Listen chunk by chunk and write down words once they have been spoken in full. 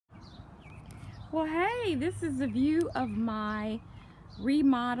Well, hey, this is a view of my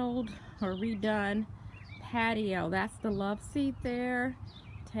remodeled or redone patio. That's the love seat there,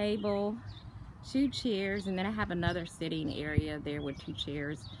 table, 2 chairs, and then I have another sitting area there with 2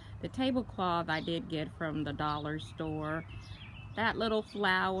 chairs. The tablecloth I did get from the dollar store. That little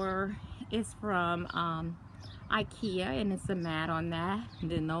flower is from IKEA, and it's a mat on that. And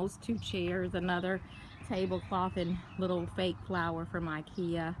then those 2 chairs, another tablecloth and little fake flower from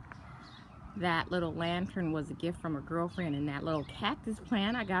IKEA. That little lantern was a gift from a girlfriend, and that little cactus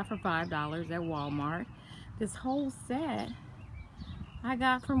plant I got for $5 at Walmart. This whole set I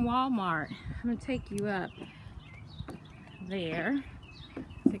got from Walmart. I'm gonna take you up there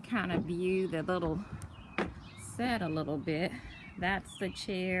to kind of view the little set a little bit. That's the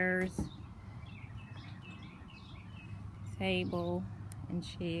chairs, table and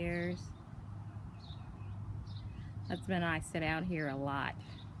chairs. Husband and I sit out here a lot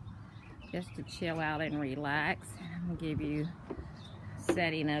just to chill out and relax. I'm gonna give you a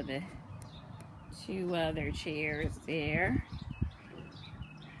setting of the 2 other chairs there.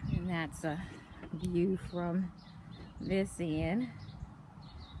 And that's a view from this end.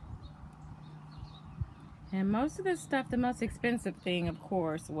 And most of the stuff, the most expensive thing, of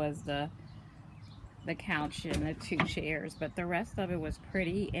course, was the couch and the 2 chairs, but the rest of it was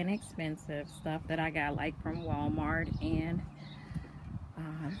pretty inexpensive stuff that I got, like from Walmart and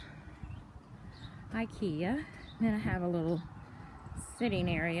IKEA. Then I have a little sitting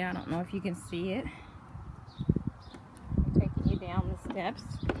area. I don't know if you can see it. I'm taking you down the steps.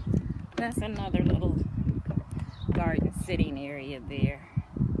 That's another little garden sitting area there.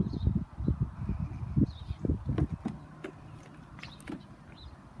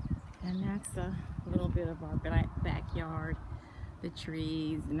 And that's a little bit of our backyard, the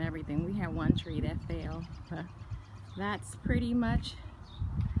trees and everything. We had 1 tree that fell, but that's pretty much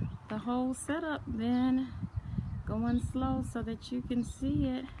the whole setup. Then going slow so that you can see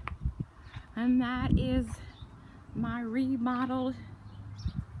it. And that is my remodeled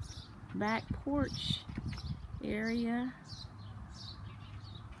back porch area.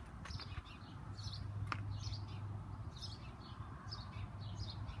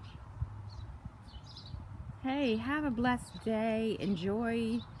 Hey, have a blessed day.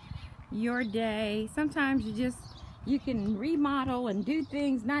 Enjoy your day. Sometimes you can remodel and do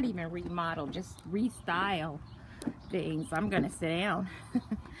things, not even remodel, just restyle things. I'm gonna sit down.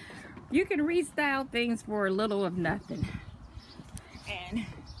 You can restyle things for a little of nothing. And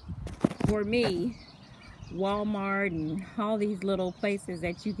for me, Walmart and all these little places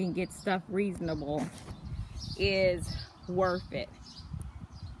that you can get stuff reasonable is worth it.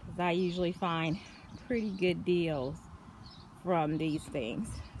 Because I usually find pretty good deals from these things.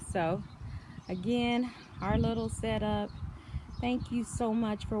 So again, our little setup. Thank you so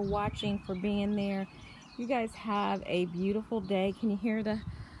much for watching, for being there. You guys have a beautiful day. Can you hear the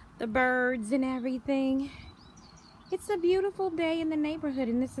birds and everything? It's a beautiful day in the neighborhood,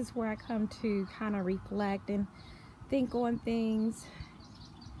 and this is where I come to kind of reflect and think on things.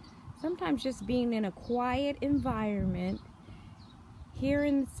 Sometimes just being in a quiet environment,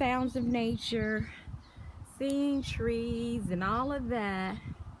 hearing the sounds of nature, seeing trees and all of that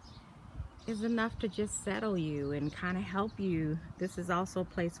is enough to just settle you and kind of help you. This is also a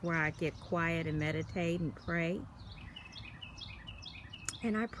place where I get quiet and meditate and pray.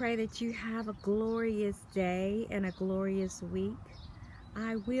 And I pray that you have a glorious day and a glorious week.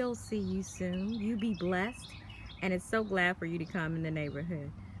 I will see you soon. You be blessed. And it's so glad for you to come in the neighborhood.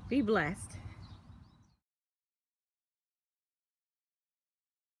 Be blessed.